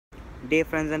Dear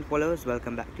friends and followers,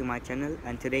 welcome back to my channel,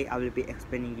 and today I will be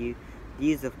explaining you the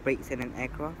use of brakes in an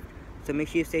aircraft. So make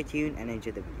sure you stay tuned and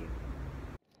enjoy the video.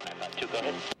 Go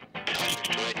ahead.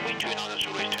 Wind 2 on the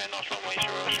runway 10 knots, runway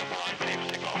 0, line, clear for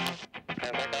takeoff.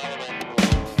 Perfect,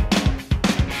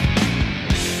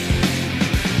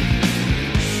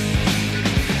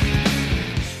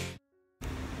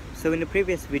 So in the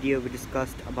previous video we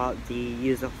discussed about the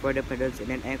use of rudder pedals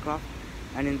in an aircraft,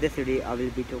 and in this video I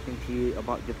will be talking to you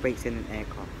about the brakes in an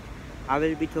aircraft. I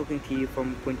will be talking to you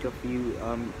from point of view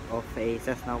of a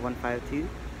Cessna 152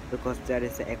 because that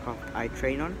is the aircraft I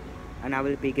train on, and I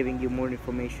will be giving you more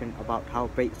information about how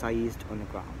brakes are used on the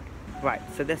ground. Right,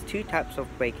 so there's two types of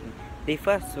braking. The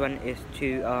first one is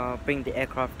to bring the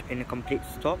aircraft in a complete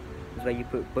stop, is where you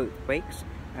put both brakes.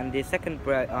 And the second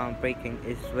braking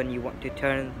is when you want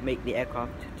to make the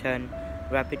aircraft turn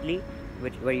rapidly,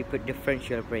 where you put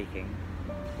differential braking.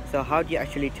 So how do you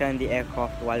actually turn the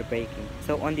aircraft while braking?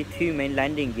 So on the two main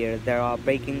landing gear there are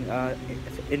braking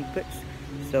inputs.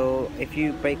 So if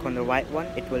you brake on the right one,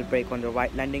 it will brake on the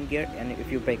right landing gear, and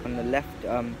if you brake on the left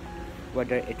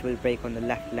rudder, it will brake on the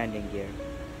left landing gear.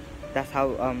 That's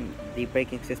how the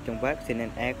braking system works in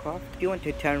an aircraft. If you want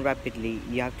to turn rapidly,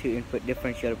 you have to input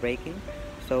differential braking.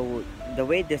 So the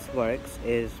way this works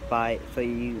is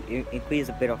you increase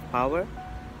a bit of power.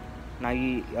 Now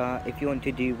if you want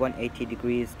to do 180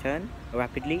 degrees turn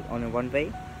rapidly on a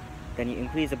runway, then you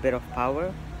increase a bit of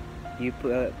power. You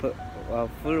put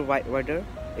full right rudder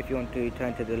if you want to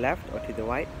turn to the left or to the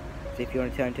right. So if you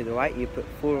want to turn to the right, you put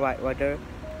full right rudder,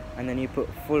 and then you put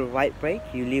full right brake.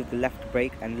 You leave the left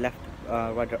brake and left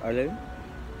rudder alone.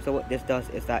 So what this does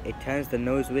is that it turns the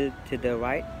nose wheel to the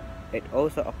right. It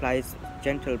also applies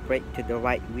gentle brake to the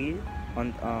right wheel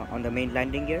on the main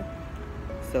landing gear.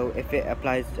 So if it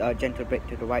applies gentle brake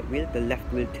to the right wheel, the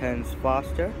left wheel turns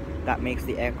faster. That makes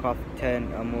the aircraft turn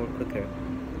more quicker,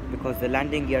 because the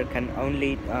landing gear can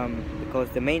only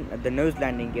the nose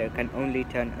landing gear can only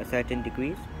turn a certain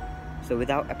degrees. So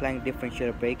without applying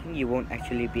differential braking, you won't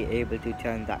actually be able to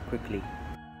turn that quickly.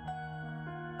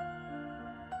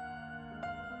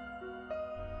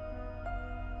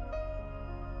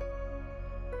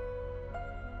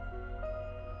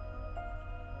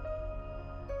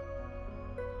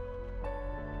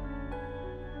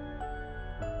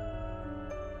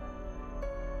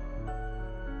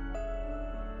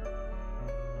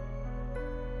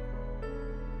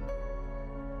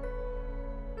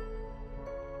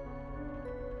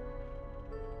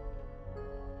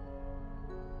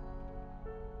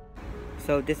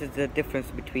 So this is the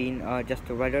difference between just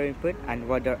the rudder input and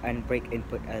rudder and brake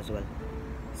input as well.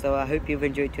 So I hope you've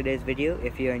enjoyed today's video.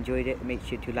 If you enjoyed it, make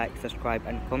sure to like, subscribe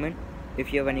and comment.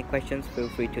 If you have any questions, feel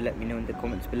free to let me know in the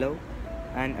comments below.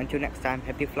 And until next time,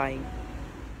 happy flying.